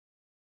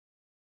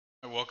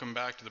welcome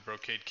back to the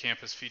Brocade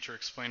Campus Feature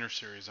Explainer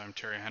Series. I'm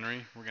Terry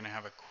Henry. We're going to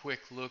have a quick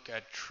look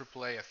at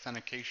AAA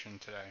authentication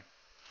today.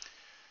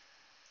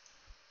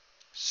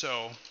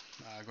 So,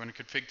 going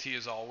to config T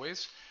as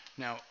always.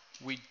 Now,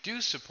 we do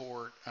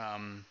support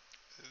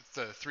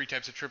the three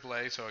types of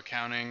AAA, so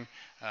accounting,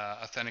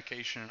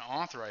 authentication, and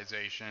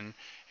authorization.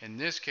 In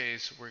this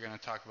case, we're going to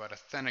talk about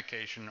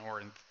authentication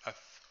or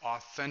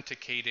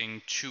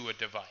authenticating to a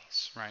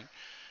device, right?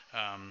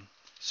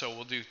 So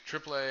we'll do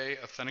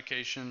AAA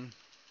authentication,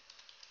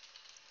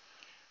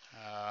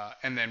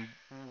 and then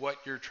what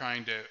you're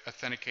trying to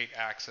authenticate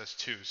access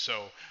to.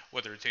 So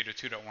whether it's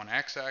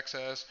 802.1x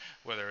access,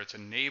 whether it's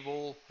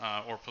enable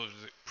or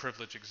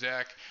privilege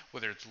exec,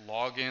 whether it's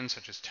login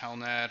such as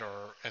telnet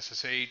or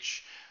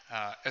SSH,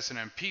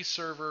 SNMP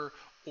server,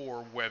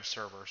 or web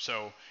server.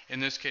 So in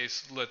this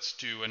case, let's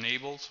do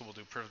enable. So we'll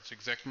do privilege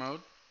exec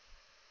mode.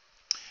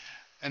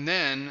 And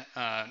then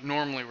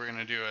normally we're going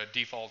to do a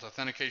default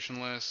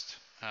authentication list.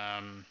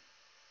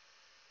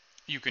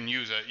 You can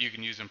use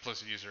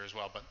implicit user as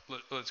well, but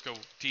let's go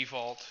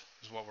default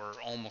is what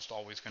we're almost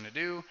always going to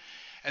do,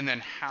 and then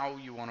how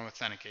you want to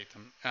authenticate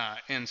them.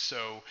 And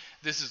so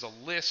this is a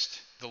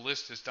list. The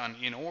list is done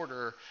in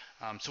order,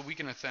 so we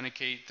can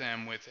authenticate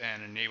them with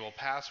an enable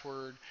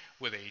password,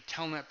 with a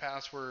telnet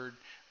password,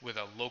 with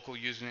a local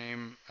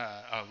username,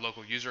 a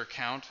local user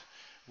account,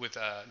 with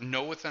a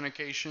no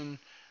authentication,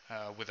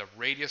 with a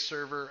radius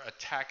server, a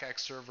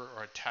TACAX server,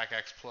 or a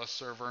TACAX plus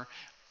server,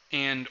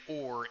 and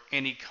or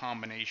any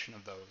combination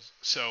of those.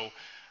 So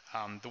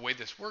the way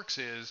this works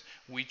is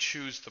we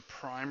choose the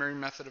primary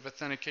method of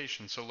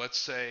authentication. So let's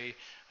say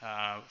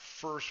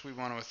first we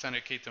want to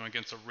authenticate them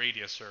against a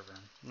radius server,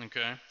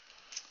 okay?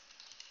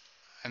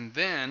 And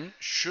then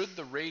should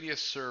the radius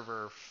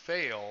server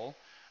fail,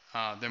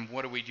 then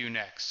what do we do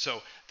next?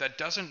 So that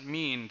doesn't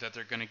mean that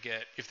they're going to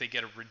get, if they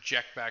get a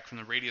reject back from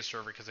the radius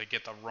server because they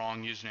get the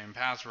wrong username and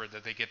password,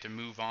 that they get to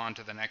move on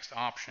to the next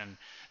option.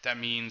 That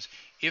means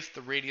if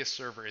the radius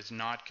server is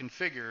not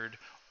configured,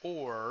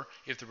 or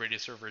if the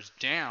radius server is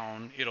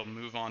down, it'll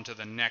move on to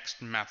the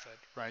next method,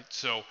 right?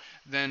 So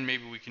then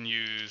maybe we can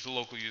use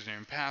local username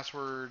and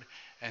password,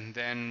 and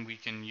then we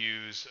can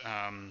use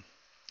an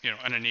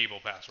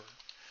enable password.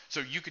 So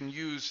you can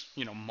use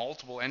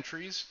multiple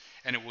entries,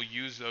 and it will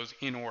use those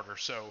in order.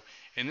 So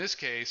in this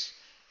case,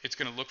 it's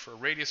going to look for a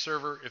radius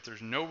server. If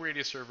there's no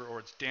radius server or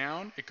it's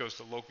down, it goes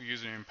to local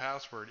username and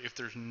password. If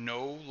there's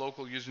no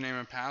local username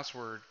and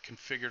password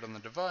configured on the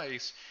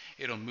device,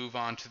 it'll move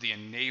on to the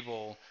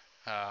enable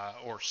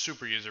or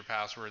super user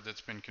password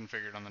that's been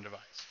configured on the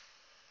device.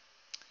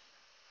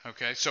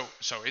 Okay, so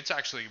it's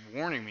actually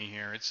warning me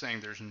here. It's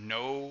saying there's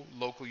no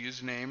local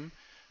username,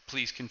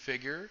 please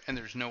configure, and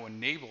there's no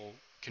enable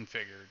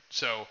configured.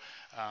 So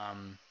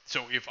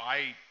so if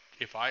I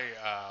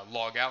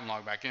log out and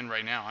log back in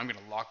right now, I'm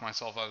going to lock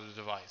myself out of the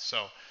device.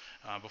 So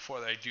before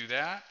I do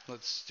that,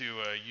 let's do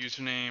a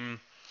username,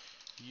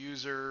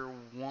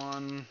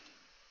 user1,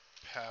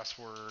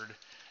 password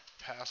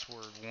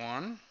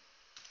 1.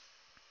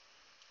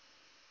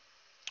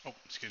 Oh,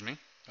 excuse me,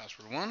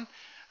 password 1.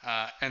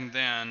 And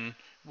then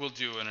we'll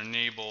do an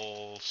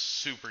enable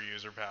super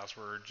user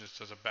password just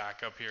as a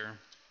backup here.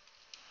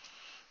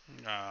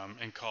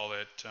 And call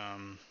it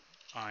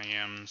I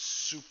am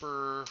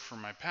super for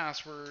my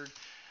password.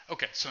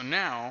 Okay, so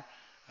now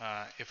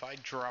if I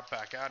drop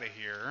back out of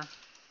here,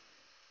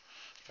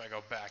 if I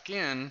go back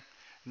in,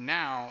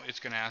 now it's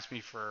going to ask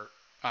me for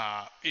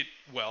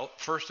well,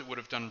 first it would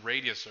have done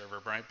radius server,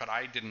 right? But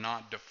I did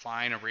not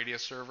define a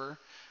radius server,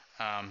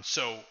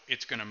 so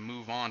it's going to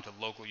move on to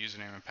local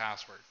username and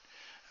password.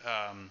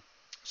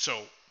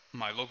 So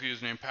my local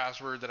username and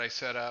password that I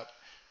set up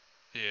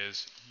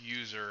is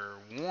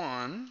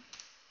user1,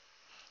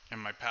 and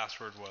my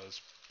password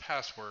was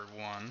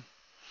password1.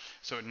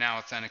 So it now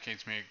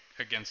authenticates me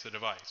against the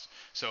device.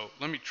 So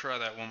let me try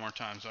that one more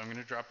time. So I'm going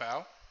to drop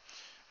out.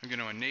 I'm going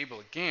to enable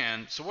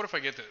again. So what if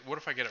I get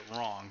it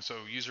wrong? So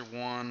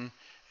user1,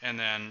 and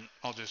then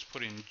I'll just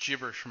put in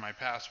gibberish for my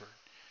password.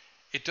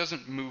 It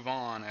doesn't move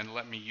on and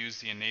let me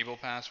use the enable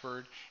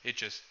password. It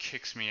just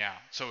kicks me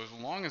out. So as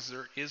long as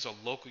there is a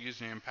local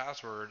username and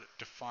password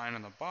defined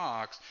in the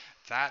box,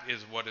 that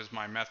is what is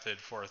my method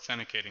for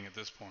authenticating at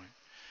this point.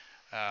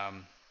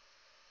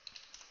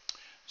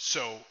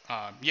 So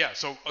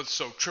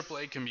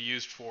AAA can be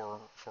used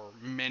for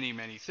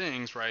many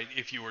things, right?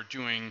 If you were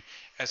doing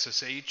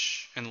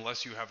SSH,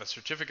 unless you have a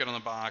certificate on the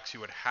box,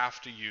 you would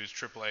have to use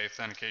AAA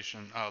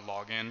authentication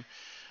login.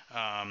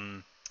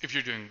 If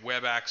you're doing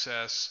web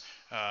access,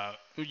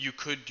 you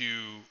could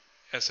do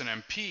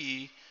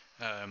SNMP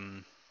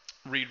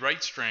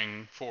read-write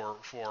string for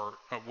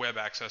web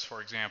access,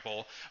 for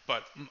example,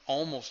 but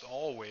almost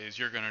always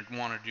you're going to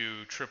want to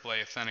do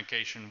AAA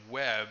authentication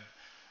web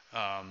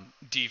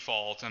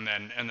default, and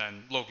then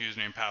local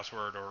username,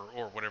 password,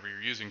 or whatever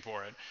you're using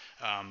for it.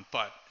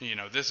 But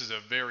this is a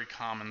very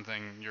common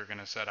thing you're going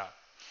to set up.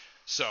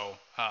 So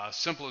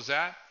simple as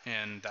that,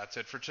 and that's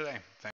it for today. Thanks.